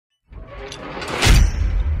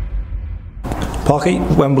Parky,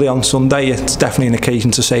 Wembley on Sunday, it's definitely an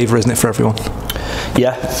occasion to savour, isn't it, for everyone?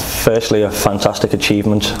 Yeah, firstly a fantastic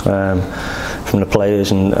achievement from the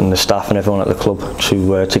players and the staff and everyone at the club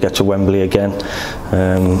to get to Wembley again.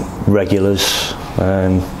 Regulars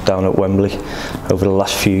down at Wembley over the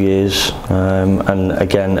last few years, and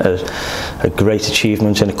again a great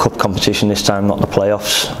achievement in a cup competition this time, not the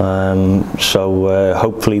playoffs. So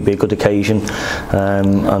hopefully be a good occasion,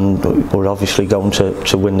 and we're obviously going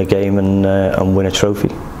to win the game and win a trophy.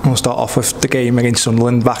 We'll start off with the game against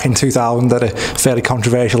Sunderland back in 2000, at a fairly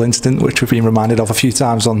controversial incident which we've been reminded of a few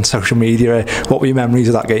times on social media. What were your memories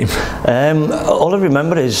of that game? All I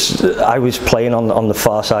remember is I was playing on the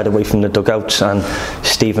far side away from the dugouts, and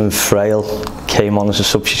Stephen Frail came on as a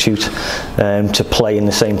substitute to play in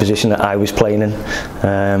the same position that I was playing in,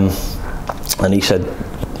 and he said,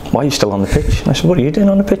 "Why are you still on the pitch?" And I said, "What are you doing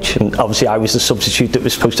on the pitch?" And obviously I was the substitute that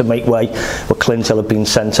was supposed to make way, but Clint Hill had been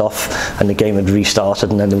sent off and the game had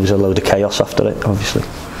restarted, and then there was a load of chaos after it, obviously.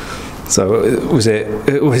 So was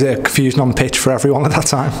it confusion on the pitch for everyone at that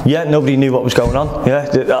time? Yeah, nobody knew what was going on.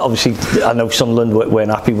 Yeah, obviously I know Sunderland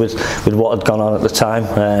weren't happy with what had gone on at the time,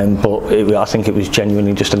 but I think it was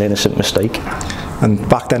genuinely just an innocent mistake. And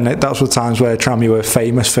back then, that was the times where Tranmere were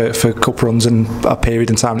famous for cup runs, and a period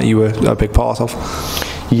in time that you were a big part of.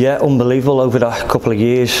 Yeah, unbelievable over that couple of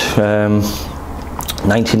years.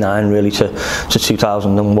 99 really to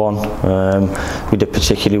 2001, we did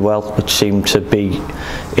particularly well. It seemed to be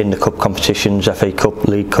in the cup competitions, FA Cup,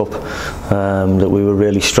 League Cup, that we were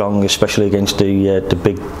really strong, especially against the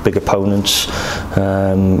big opponents,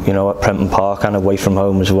 you know, at Prenton Park and away from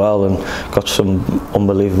home as well, and got some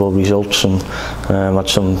unbelievable results, and had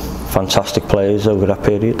some fantastic players over that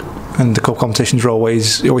period. And the cup competitions were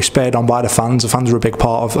always spurred on by the fans. The fans were a big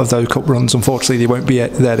part of those cup runs. Unfortunately, they won't be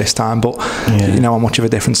there this time, but yeah, you know how much of a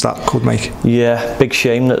difference that could make. Yeah, big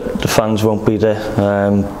shame that the fans won't be there,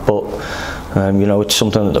 but you know, it's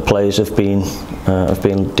something that the players have been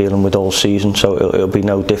dealing with all season, so it'll be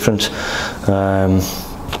no different.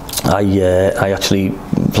 I actually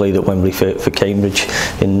played at Wembley for Cambridge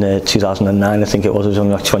in 2009. I think it was. There was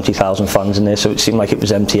only like 20,000 fans in there, so it seemed like it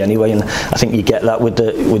was empty anyway. And I think you get that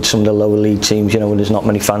with some of the lower league teams. You know, when there's not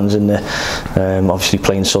many fans in there. Obviously,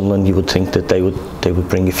 playing Sunderland, you would think that they would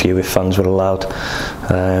bring a few if fans were allowed.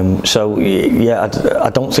 So yeah, I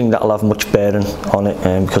don't think that'll have much bearing on it,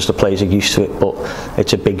 because the players are used to it. But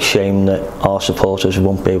it's a big shame that our supporters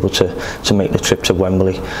won't be able to make the trip to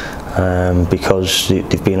Wembley. Because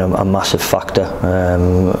they've been a massive factor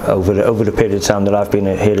over the period of time that I've been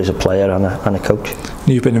here as a player and a coach.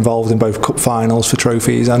 You've been involved in both cup finals for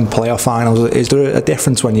trophies and playoff finals. Is there a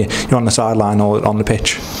difference when you're on the sideline or on the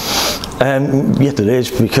pitch? Yeah, there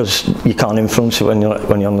is, because you can't influence it when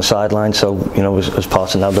you're on the sideline. So you know, as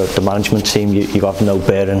part of now the management team, you have no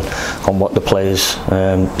bearing on what the players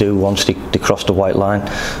do once they cross the white line.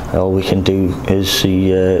 All we can do is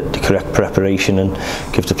the correct preparation and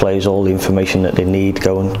give the players all the information that they need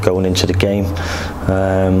going into the game.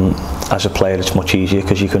 As a player, it's much easier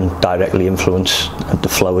because you can directly influence the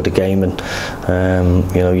flow of the game, and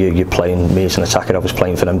you know, you're playing. Me as an attacker, I was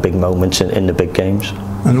playing for them big moments in the big games.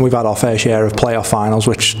 And we've had our fair share of playoff finals,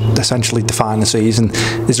 which essentially define the season.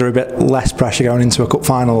 Is there a bit less pressure going into a cup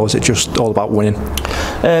final, or is it just all about winning?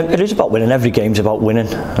 It is about winning. Every game's about winning.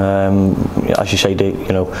 As you say,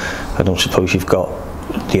 you know, I don't suppose you've got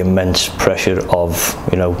the immense pressure of,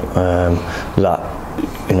 you know,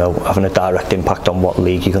 that, you know, having a direct impact on what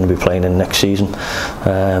league you're going to be playing in next season.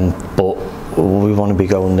 But we want to be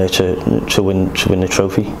going there to win the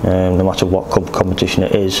trophy. No matter what competition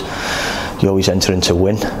it is, you always enter in to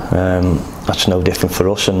win. That's no different for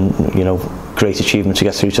us, and you know, great achievement to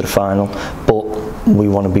get through to the final. But we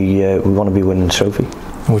want to be winning the trophy.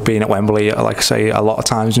 We've been at Wembley, like I say, a lot of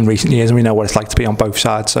times in recent years, and we know what it's like to be on both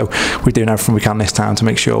sides. So we're doing everything we can this time to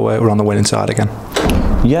make sure we're on the winning side again.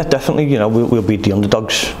 Yeah, definitely. You know, we'll be the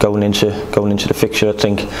underdogs going into the fixture. I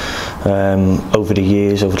think over the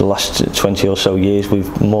years, over the last 20 or so years,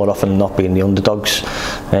 we've more often than not been the underdogs,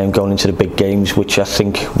 going into the big games, which I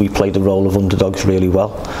think we play the role of underdogs really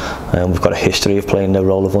well. We've got a history of playing the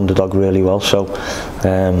role of underdog really well. So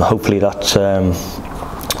hopefully that's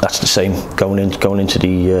the same going into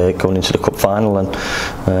the cup final,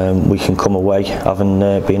 and we can come away having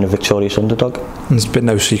been a victorious underdog. There's been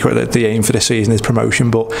no secret that the aim for this season is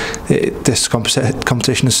promotion, but this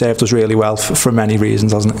competition has served us really well for many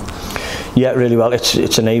reasons, hasn't it? Yeah, really well.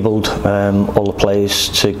 It's enabled all the players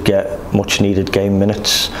to get much needed game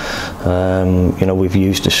minutes. You know, we've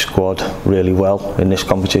used the squad really well in this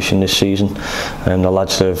competition this season, and the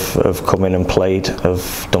lads that have come in and played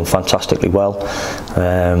have done fantastically well.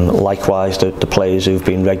 Likewise, the players who've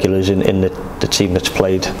been regulars in the team that's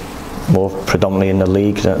played more predominantly in the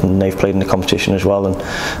league, and they've played in the competition as well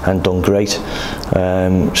and done great.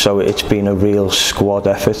 So it's been a real squad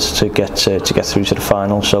effort to get through to the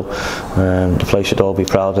final. So the players should all be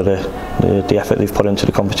proud of the effort they've put into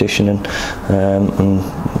the competition, and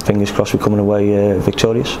fingers crossed we're coming away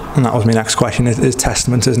victorious. And that was my next question. Is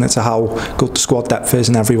testament, isn't it, to how good the squad depth is,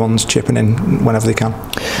 and everyone's chipping in whenever they can.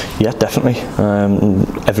 Yeah, definitely.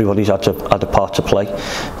 Everybody's had a part to play,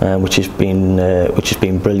 which has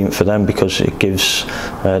been brilliant for them, because it gives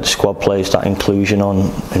the squad players that inclusion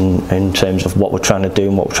in terms of what we're trying to do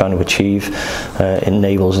and what we're trying to achieve. It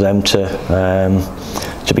enables them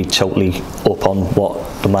to be totally up on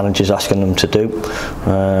what the manager's asking them to do,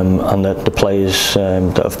 and the players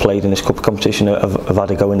that have played in this cup competition have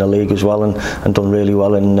had a go in the league as well, and done really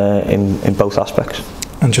well in both aspects.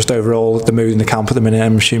 And just overall, the mood in the camp at the minute,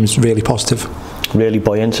 I'm assuming, is really positive. Really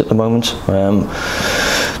buoyant at the moment.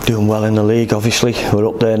 Doing well in the league, obviously. We're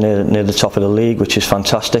up there near the top of the league, which is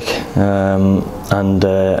fantastic. And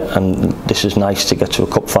this is nice to get to a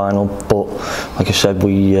cup final. But like I said,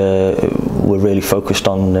 we're really focused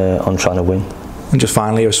on trying to win. And just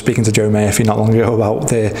finally, I was speaking to Joe Murphy not long ago about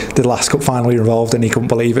the last cup final you were involved in. He couldn't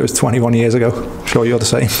believe it was 21 years ago. I'm sure you're the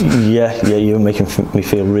same. Yeah, you're making me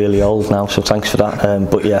feel really old now, so thanks for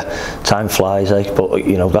that. But yeah, time flies, eh? But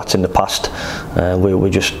you know, that's in the past. We're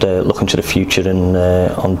just looking to the future, and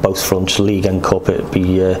on both fronts, league and cup, it'd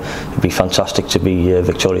be fantastic to be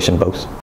victorious in both.